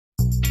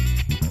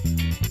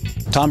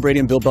Tom Brady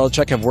and Bill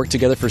Belichick have worked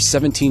together for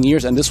 17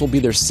 years, and this will be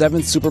their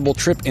 7th Super Bowl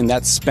trip in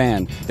that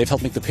span. They've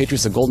helped make the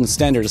Patriots a golden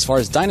standard as far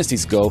as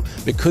dynasties go,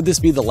 but could this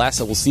be the last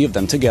that we'll see of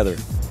them together?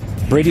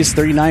 Brady is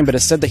 39, but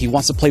has said that he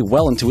wants to play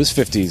well into his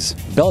 50s.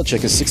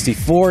 Belichick is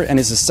 64 and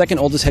is the second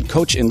oldest head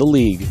coach in the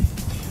league.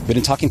 But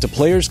in talking to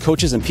players,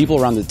 coaches, and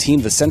people around the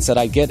team, the sense that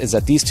I get is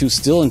that these two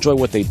still enjoy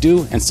what they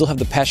do and still have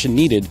the passion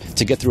needed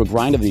to get through a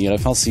grind of the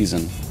NFL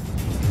season.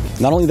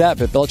 Not only that,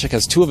 but Belichick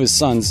has 2 of his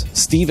sons,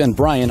 Steve and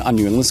Brian, on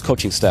New England's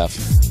coaching staff.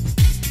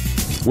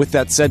 With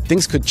that said,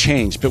 things could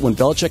change, but when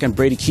Belichick and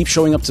Brady keep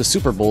showing up to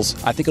Super Bowls,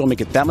 I think it'll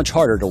make it that much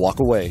harder to walk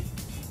away.